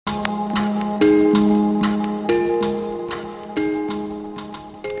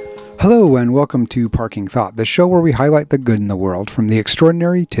Hello and welcome to Parking Thought, the show where we highlight the good in the world, from the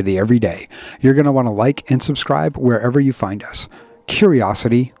extraordinary to the everyday. You're going to want to like and subscribe wherever you find us.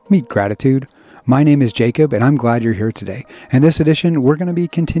 Curiosity, meet gratitude. My name is Jacob, and I'm glad you're here today. In this edition, we're going to be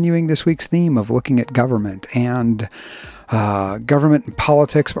continuing this week's theme of looking at government and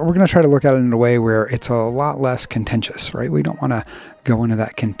politics, but we're going to try to look at it in a way where it's a lot less contentious, right? We don't want to go into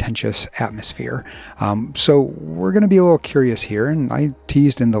that contentious atmosphere. So we're going to be a little curious here, and I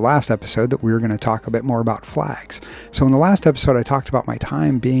teased in the last episode that we were going to talk a bit more about flags. So in the last episode, I talked about my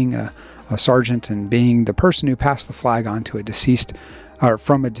time being a sergeant and being the person who passed the flag on to a deceased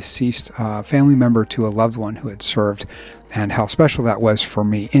family member to a loved one who had served, and how special that was for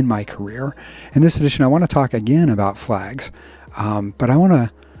me in my career. In this edition, I want to talk again about flags, but I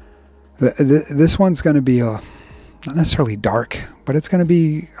want to. This one's going to be not necessarily dark, but I'm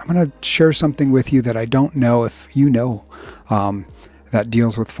going to share something with you that I don't know if you know, that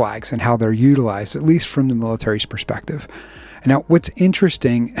deals with flags and how they're utilized, at least from the military's perspective. Now, what's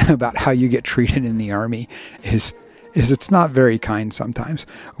interesting about how you get treated in the Army is it's not very kind sometimes.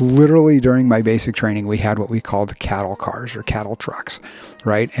 Literally during my basic training, we had what we called cattle cars or cattle trucks,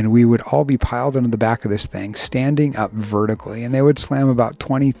 right? And we would all be piled into the back of this thing, standing up vertically, and they would slam about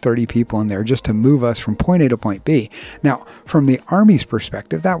 20, 30 people in there just to move us from point A to point B. Now, from the Army's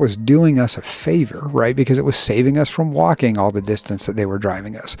perspective, that was doing us a favor, right? Because it was saving us from walking all the distance that they were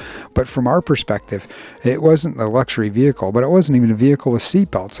driving us. But from our perspective, it wasn't a luxury vehicle, but it wasn't even a vehicle with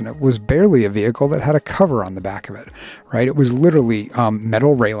seatbelts, and it was barely a vehicle that had a cover on the back of it. Right? It was literally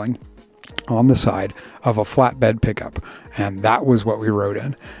metal railing on the side of a flatbed pickup. And that was what we rode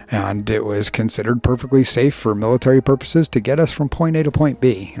in. And it was considered perfectly safe for military purposes to get us from point A to point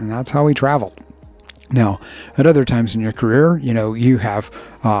B. And that's how we traveled. Now, at other times in your career, you have,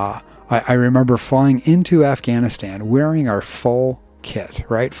 I remember flying into Afghanistan wearing our full kit,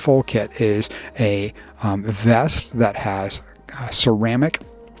 right? Full kit is a vest that has ceramic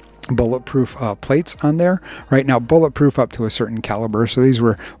bulletproof plates on there. Right now, bulletproof up to a certain caliber. So these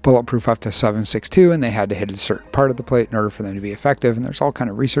were bulletproof up to 7.62, and they had to hit a certain part of the plate in order for them to be effective. And there's all kind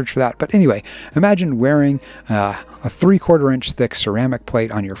of research for that. But anyway, imagine wearing a 3/4 inch thick ceramic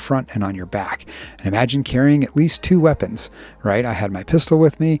plate on your front and on your back. And imagine carrying at least 2 weapons, right? I had my pistol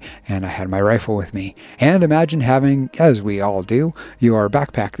with me and I had my rifle with me. And imagine having, as we all do, your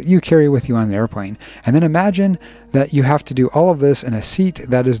backpack that you carry with you on an airplane. And then imagine that you have to do all of this in a seat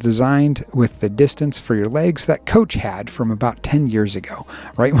that is designed with the distance for your legs that Coach had from about 10 years ago,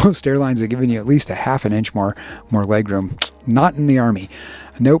 right? Most airlines have given you at least a 1/2 inch more leg room. Not in the Army.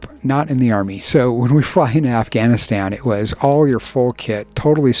 Nope, not in the Army. So when we fly into Afghanistan, it was all your full kit,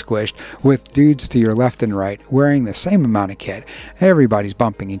 totally squished, with dudes to your left and right wearing the same amount of kit. Everybody's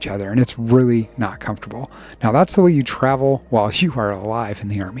bumping each other, and it's really not comfortable. Now, that's the way you travel while you are alive in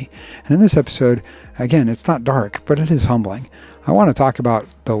the Army. And in this episode, again, it's not dark, but it is humbling. I want to talk about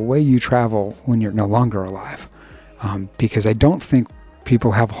the way you travel when you're no longer alive, because I don't think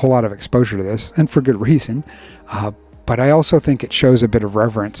people have a whole lot of exposure to this, and for good reason. But I also think it shows a bit of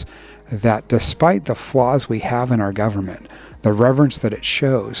reverence that despite the flaws we have in our government, the reverence that it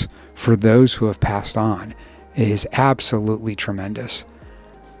shows for those who have passed on is absolutely tremendous.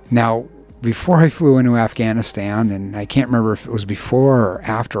 Now, before I flew into Afghanistan, and I can't remember if it was before or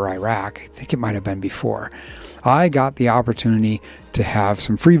after Iraq, I think it might have been before, I got the opportunity to have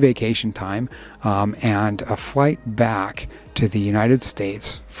some free vacation time and a flight back to the United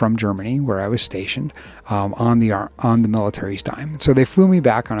States from Germany, where I was stationed, on the military's dime. So they flew me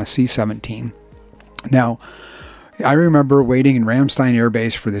back on a C-17. Now, I remember waiting in Ramstein Air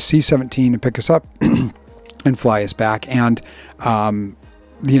Base for the C-17 to pick us up and fly us back. And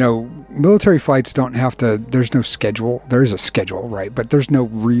military flights don't have to, there's no schedule. There's a schedule, right? But there's no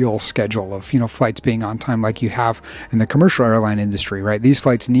real schedule of, flights being on time like you have in the commercial airline industry, right? These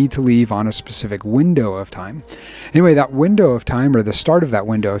flights need to leave on a specific window of time. Anyway, that window of time, or the start of that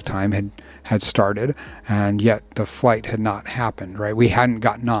window of time had started, and yet the flight had not happened, right? We hadn't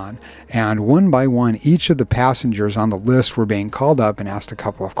gotten on. And one by one, each of the passengers on the list were being called up and asked a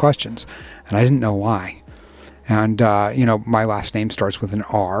couple of questions. And I didn't know why. And, my last name starts with an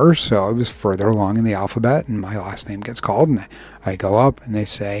R, so I was further along in the alphabet, and my last name gets called, and I go up, and they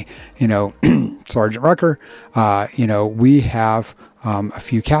say, Sergeant Rucker, we have a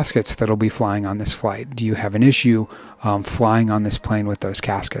few caskets that'll be flying on this flight. Do you have an issue flying on this plane with those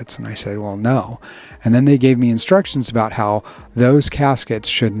caskets? And I said, well, no. And then they gave me instructions about how those caskets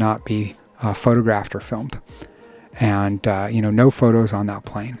should not be photographed or filmed. And, no photos on that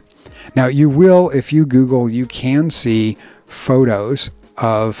plane. Now, you will, if you Google, you can see photos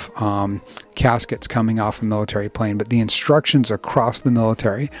of caskets coming off a military plane, but the instructions across the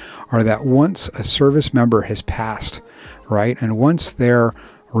military are that once a service member has passed, right, and once their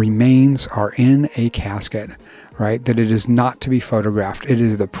remains are in a casket, right, that it is not to be photographed. It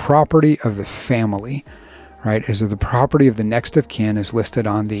is the property of the family, right? Is the property of the next of kin is listed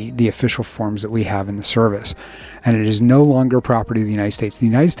on the official forms that we have in the service. And it is no longer property of the United States. The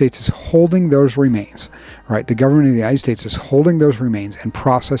United States is holding those remains, right? The government of the United States is holding those remains and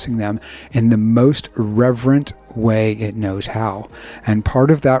processing them in the most reverent way it knows how. And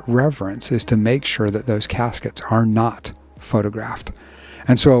part of that reverence is to make sure that those caskets are not photographed.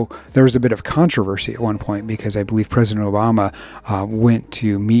 And so there was a bit of controversy at one point because I believe President Obama went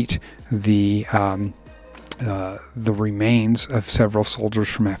to meet the remains of several soldiers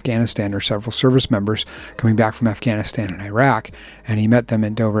from Afghanistan, or several service members coming back from Afghanistan and Iraq, and he met them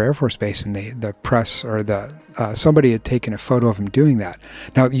in Dover Air Force Base, and the press or somebody had taken a photo of him doing that.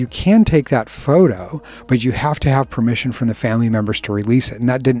 Now, you can take that photo, but you have to have permission from the family members to release it, and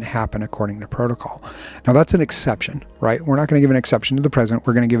that didn't happen according to protocol. Now, that's an exception, right? We're not going to give an exception to the president.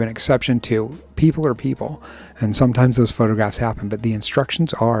 We're going to give an exception to people are people, and sometimes those photographs happen, but the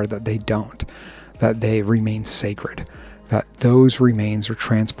instructions are that they don't, that they remain sacred, that those remains are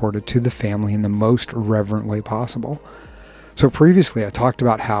transported to the family in the most reverent way possible. So previously, I talked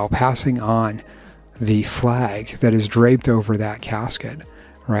about how passing on the flag that is draped over that casket,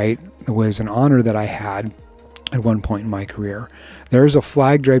 right, was an honor that I had at one point in my career. There's a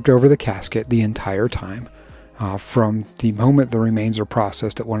flag draped over the casket the entire time, from the moment the remains are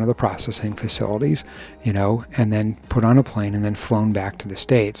processed at one of the processing facilities, and then put on a plane and then flown back to the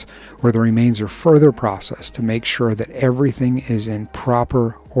States, where the remains are further processed to make sure that everything is in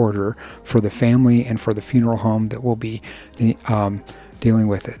proper order for the family and for the funeral home that will be dealing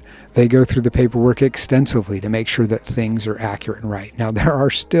with it. They go through the paperwork extensively to make sure that things are accurate and right. Now, there are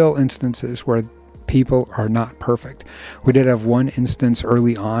still instances where people are not perfect. We did have one instance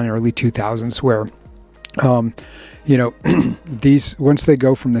early 2000s, where these, once they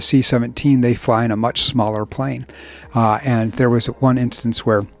go from the C-17, they fly in a much smaller plane. And there was one instance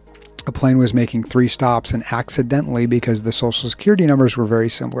where a plane was making 3 stops, and accidentally, because the Social Security numbers were very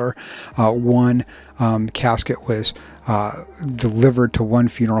similar, one casket was delivered to one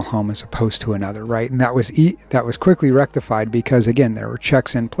funeral home as opposed to another, right? And that was quickly rectified because, again, there were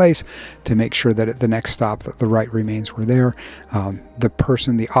checks in place to make sure that at the next stop that the right remains were there.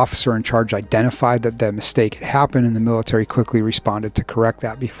 The officer in charge identified that the mistake had happened, and the military quickly responded to correct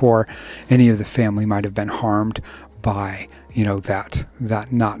that before any of the family might have been harmed by that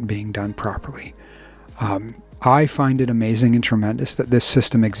not being done properly. I find it amazing and tremendous that this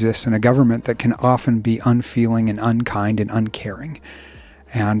system exists in a government that can often be unfeeling and unkind and uncaring.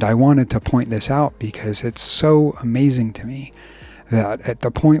 And I wanted to point this out because it's so amazing to me that at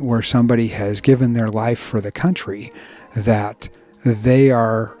the point where somebody has given their life for the country, that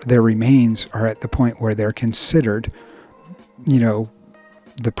their remains are at the point where they're considered,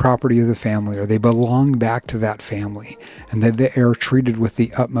 the property of the family, or they belong back to that family, and that they are treated with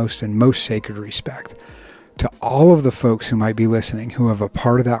the utmost and most sacred respect. To all of the folks who might be listening who have a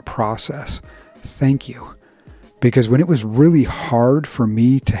part of that process, thank you. Because when it was really hard for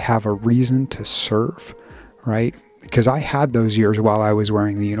me to have a reason to serve, right? Because I had those years while I was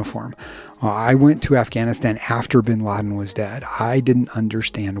wearing the uniform. I went to Afghanistan after bin Laden was dead. I didn't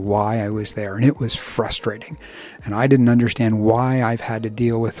understand why I was there, and it was frustrating. And I didn't understand why I've had to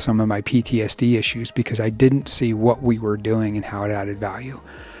deal with some of my PTSD issues, because I didn't see what we were doing and how it added value.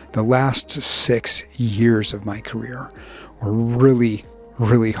 The last 6 years of my career were really,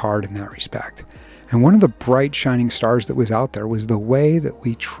 really hard in that respect. And one of the bright shining stars that was out there was the way that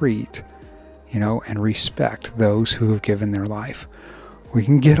we treat, and respect those who have given their life. We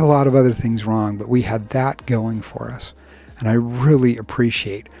can get a lot of other things wrong, but we had that going for us. And I really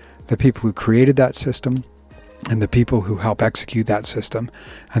appreciate the people who created that system and the people who help execute that system,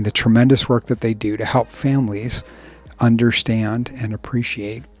 and the tremendous work that they do to help families understand and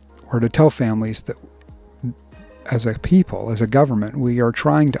appreciate, or to tell families that as a people, as a government, we are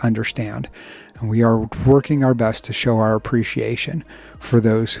trying to understand, and we are working our best to show our appreciation for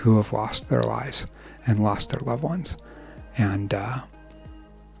those who have lost their lives and lost their loved ones. And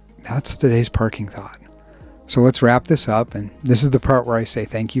that's today's parking thought. So let's wrap this up. And this is the part where I say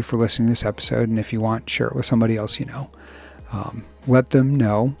thank you for listening to this episode. And if you want, share it with somebody else you know. Let them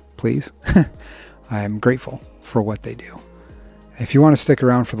know, please. I am grateful for what they do. If you want to stick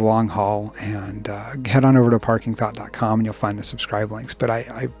around for the long haul, and head on over to parkingthought.com and you'll find the subscribe links. But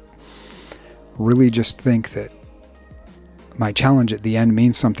I really just think that my challenge at the end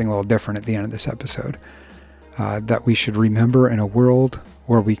means something a little different at the end of this episode. that we should remember in a world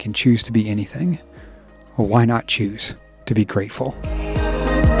where we can choose to be anything. Well, why not choose to be grateful?